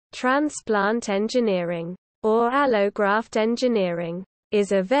Transplant engineering, or allograft engineering,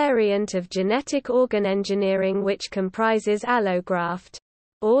 is a variant of genetic organ engineering which comprises allograft,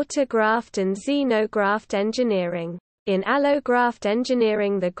 autograft and xenograft engineering. In allograft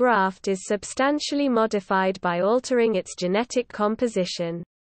engineering, the graft is substantially modified by altering its genetic composition.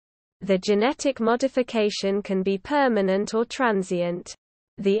 The genetic modification can be permanent or transient.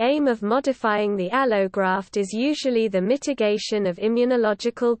 The aim of modifying the allograft is usually the mitigation of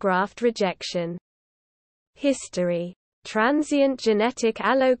immunological graft rejection. History. Transient genetic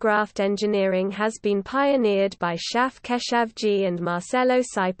allograft engineering has been pioneered by Shaf Keshavji and Marcelo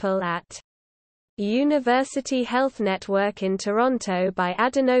Seipel at University Health Network in Toronto by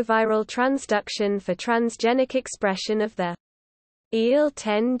adenoviral transduction for transgenic expression of the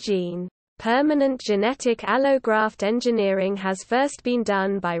IL-10 gene. Permanent genetic allograft engineering has first been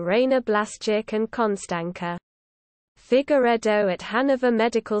done by Rainer Blaszczyk and Constanca Figueredo at Hanover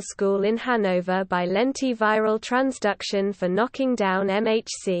Medical School in Hanover by lentiviral transduction for knocking down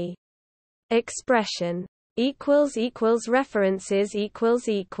MHC expression. References